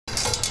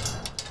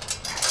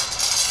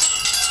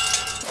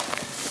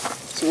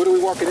So what are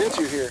we walking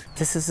into here?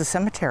 This is the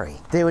cemetery.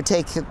 They would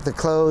take the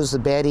clothes, the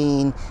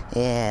bedding,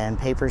 and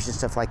papers and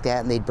stuff like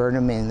that, and they'd burn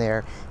them in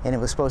there, and it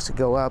was supposed to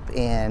go up,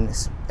 and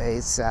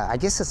it's I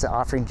guess it's an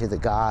offering to the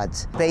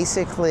gods.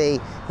 Basically,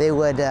 they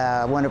would,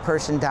 when a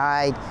person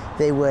died,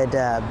 they would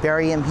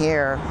bury him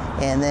here,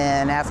 and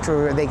then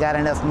after they got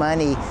enough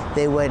money,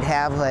 they would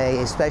have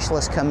a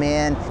specialist come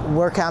in,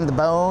 work on the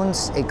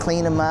bones, and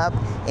clean them up,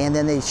 and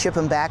then they'd ship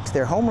them back to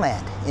their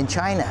homeland in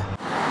China.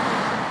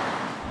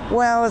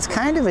 Well, it's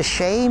kind of a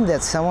shame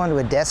that someone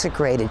would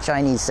desecrate a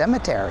Chinese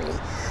cemetery.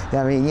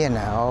 I mean, you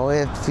know,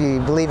 if you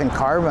believe in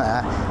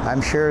karma,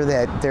 I'm sure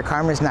that their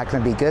karma is not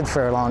going to be good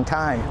for a long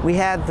time. We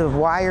had the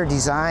wire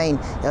design.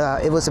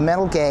 It was a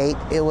metal gate.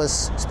 It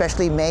was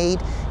specially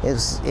made.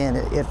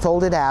 It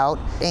folded out,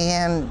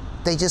 and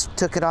they just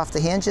took it off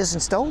the hinges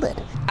and stole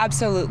it.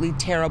 Absolutely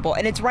terrible.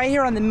 And it's right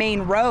here on the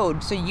main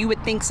road, so you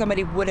would think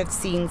somebody would have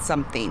seen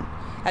something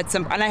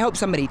and I hope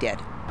somebody did.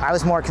 I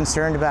was more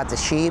concerned about the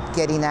sheep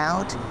getting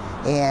out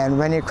and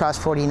running across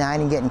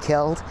 49 and getting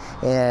killed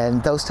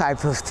and those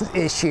type of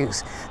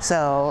issues.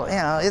 So, you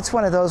know, it's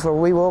one of those where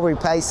we will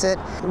replace it.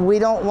 We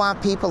don't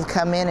want people to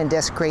come in and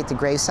desecrate the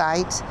grave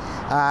sites.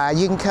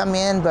 You can come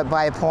in, but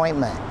by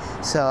appointment.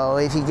 So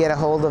if you get a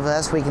hold of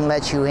us, we can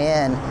let you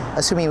in,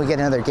 assuming we get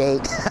another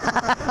gate.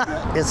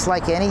 It's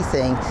like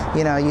anything,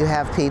 you know, you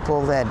have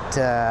people that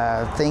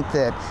think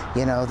that,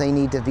 you know, they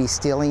need to be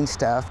stealing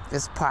stuff.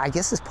 I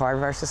guess it's part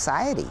of our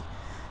society.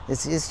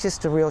 It's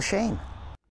just a real shame.